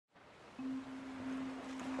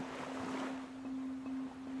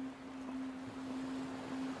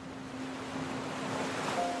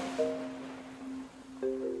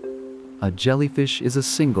A jellyfish is a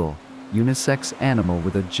single, unisex animal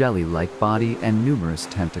with a jelly-like body and numerous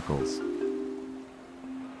tentacles.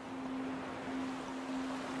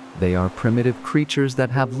 They are primitive creatures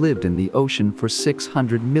that have lived in the ocean for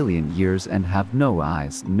 600 million years and have no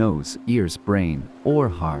eyes, nose, ears, brain, or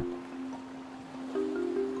heart.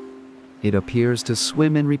 It appears to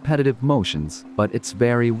swim in repetitive motions, but it's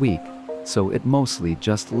very weak, so it mostly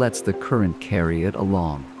just lets the current carry it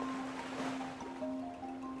along.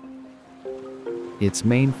 Its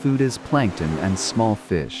main food is plankton and small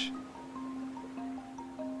fish.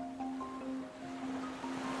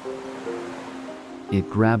 It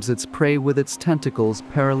grabs its prey with its tentacles,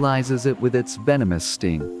 paralyzes it with its venomous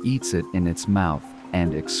sting, eats it in its mouth,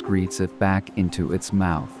 and excretes it back into its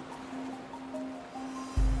mouth.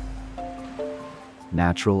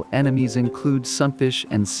 Natural enemies include sunfish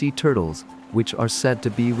and sea turtles, which are said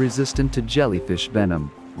to be resistant to jellyfish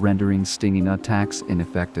venom, rendering stinging attacks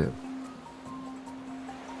ineffective.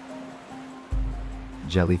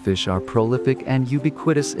 Jellyfish are prolific and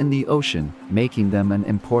ubiquitous in the ocean, making them an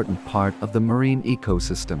important part of the marine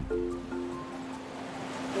ecosystem.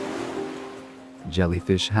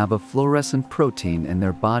 Jellyfish have a fluorescent protein in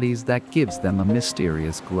their bodies that gives them a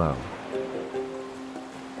mysterious glow.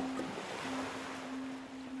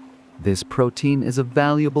 This protein is a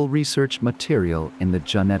valuable research material in the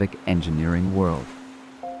genetic engineering world.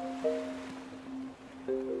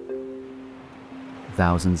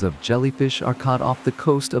 Thousands of jellyfish are caught off the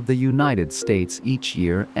coast of the United States each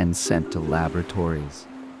year and sent to laboratories.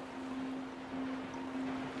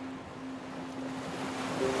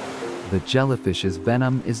 The jellyfish's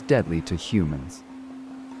venom is deadly to humans.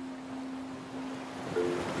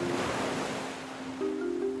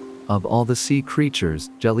 Of all the sea creatures,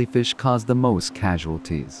 jellyfish cause the most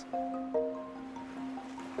casualties.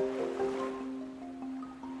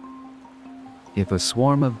 If a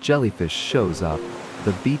swarm of jellyfish shows up,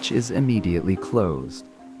 the beach is immediately closed.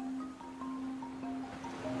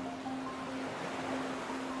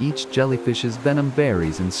 Each jellyfish's venom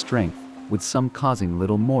varies in strength, with some causing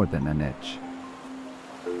little more than an itch,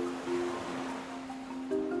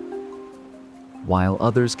 while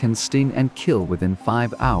others can sting and kill within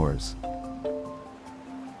 5 hours.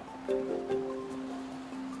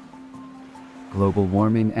 Global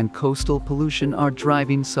warming and coastal pollution are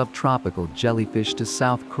driving subtropical jellyfish to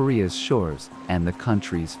South Korea's shores, and the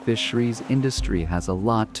country's fisheries industry has a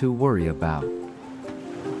lot to worry about.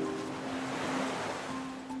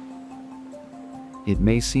 It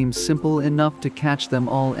may seem simple enough to catch them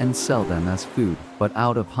all and sell them as food, but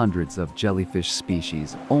out of hundreds of jellyfish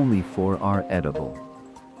species, only 4 are edible.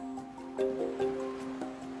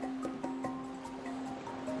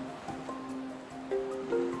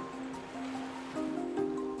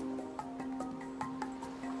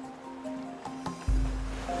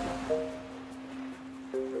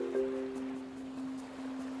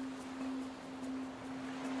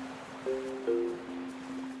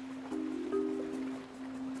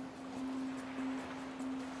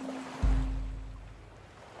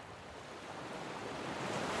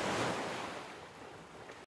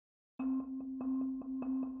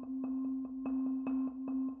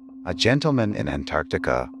 A gentleman in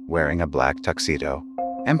Antarctica wearing a black tuxedo.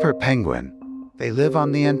 Emperor penguin. They live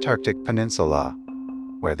on the Antarctic Peninsula,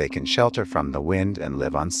 where they can shelter from the wind and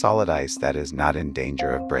live on solid ice that is not in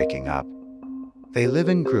danger of breaking up. They live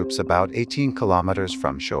in groups about 18 kilometers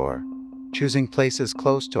from shore, choosing places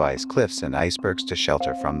close to ice cliffs and icebergs to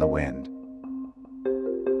shelter from the wind.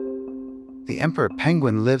 The emperor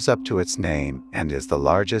penguin lives up to its name and is the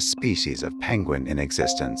largest species of penguin in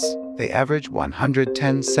existence. They average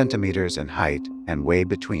 110 centimeters in height and weigh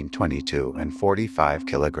between 22 and 45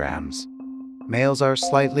 kilograms. Males are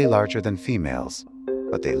slightly larger than females,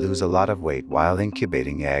 but they lose a lot of weight while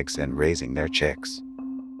incubating eggs and raising their chicks.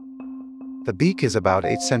 The beak is about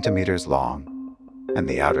 8 centimeters long, and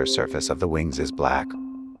the outer surface of the wings is black,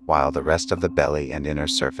 while the rest of the belly and inner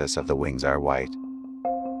surface of the wings are white.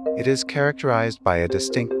 It is characterized by a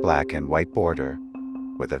distinct black and white border,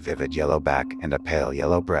 with a vivid yellow back and a pale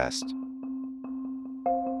yellow breast.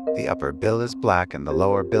 The upper bill is black and the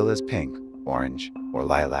lower bill is pink, orange, or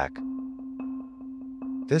lilac.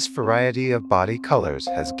 This variety of body colors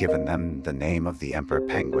has given them the name of the emperor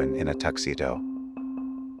penguin in a tuxedo.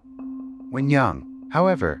 When young,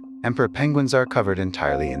 however, emperor penguins are covered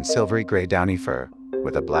entirely in silvery gray downy fur,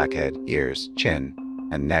 with a black head, ears, chin,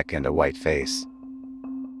 and neck and a white face.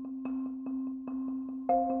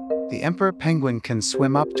 The emperor penguin can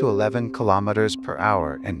swim up to 11 kilometers per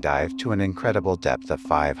hour and dive to an incredible depth of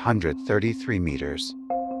 533 meters.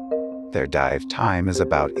 Their dive time is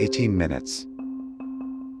about 18 minutes.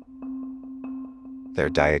 Their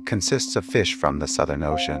diet consists of fish from the Southern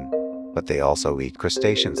Ocean, but they also eat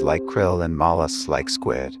crustaceans like krill and mollusks like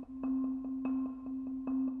squid.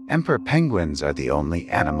 Emperor penguins are the only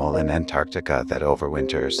animal in Antarctica that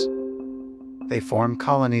overwinters. They form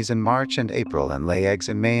colonies in March and April and lay eggs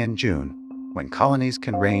in May and June, when colonies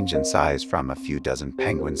can range in size from a few dozen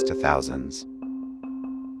penguins to thousands.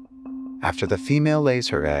 After the female lays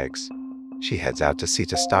her eggs, she heads out to sea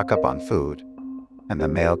to stock up on food, and the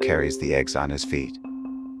male carries the eggs on his feet.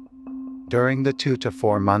 During the 2 to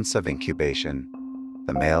 4 months of incubation,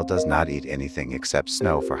 the male does not eat anything except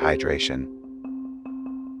snow for hydration.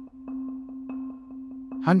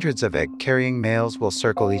 Hundreds of egg-carrying males will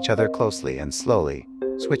circle each other closely and slowly,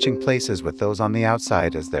 switching places with those on the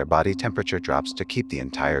outside as their body temperature drops to keep the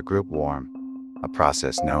entire group warm, a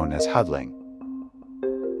process known as huddling.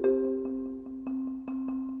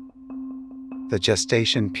 The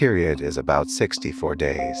gestation period is about 64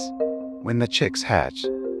 days. When the chicks hatch,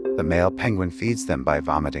 the male penguin feeds them by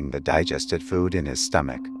vomiting the digested food in his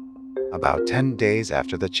stomach. About 10 days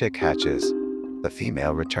after the chick hatches, the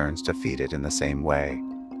female returns to feed it in the same way.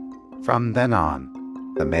 From then on,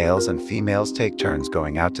 the males and females take turns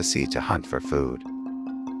going out to sea to hunt for food.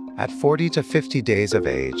 At 40 to 50 days of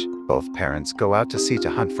age, both parents go out to sea to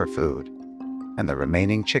hunt for food, and the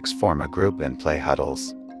remaining chicks form a group and play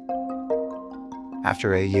huddles.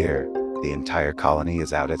 After a year, the entire colony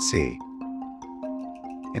is out at sea.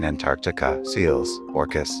 In Antarctica, seals,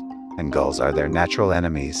 orcas, and gulls are their natural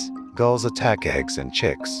enemies. Gulls attack eggs and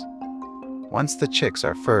chicks. Once the chicks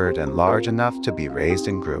are furred and large enough to be raised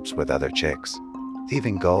in groups with other chicks,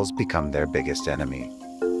 thieving gulls become their biggest enemy.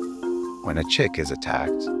 When a chick is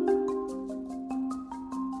attacked,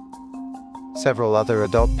 several other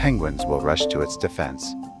adult penguins will rush to its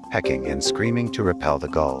defense, pecking and screaming to repel the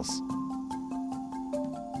gulls.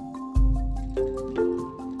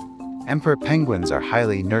 Emperor penguins are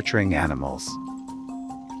highly nurturing animals.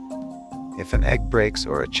 If an egg breaks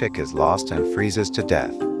or a chick is lost and freezes to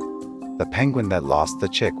death, the penguin that lost the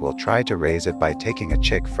chick will try to raise it by taking a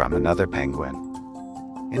chick from another penguin.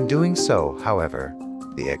 In doing so, however,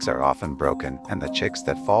 the eggs are often broken and the chicks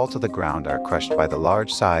that fall to the ground are crushed by the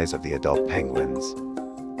large size of the adult penguins.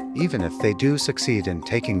 Even if they do succeed in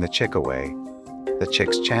taking the chick away, the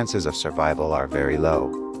chick's chances of survival are very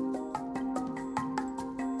low.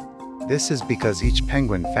 This is because each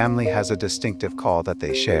penguin family has a distinctive call that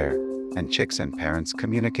they share, and chicks and parents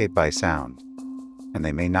communicate by sound, and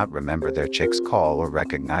they may not remember their chick's call or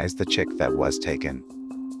recognize the chick that was taken.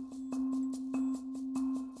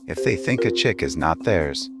 If they think a chick is not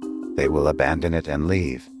theirs, they will abandon it and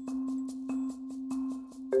leave.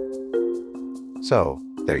 So,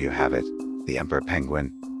 there you have it, the emperor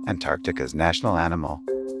penguin, Antarctica's national animal.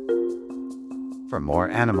 For more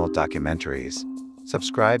animal documentaries,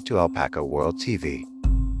 subscribe to Alpacaworld TV.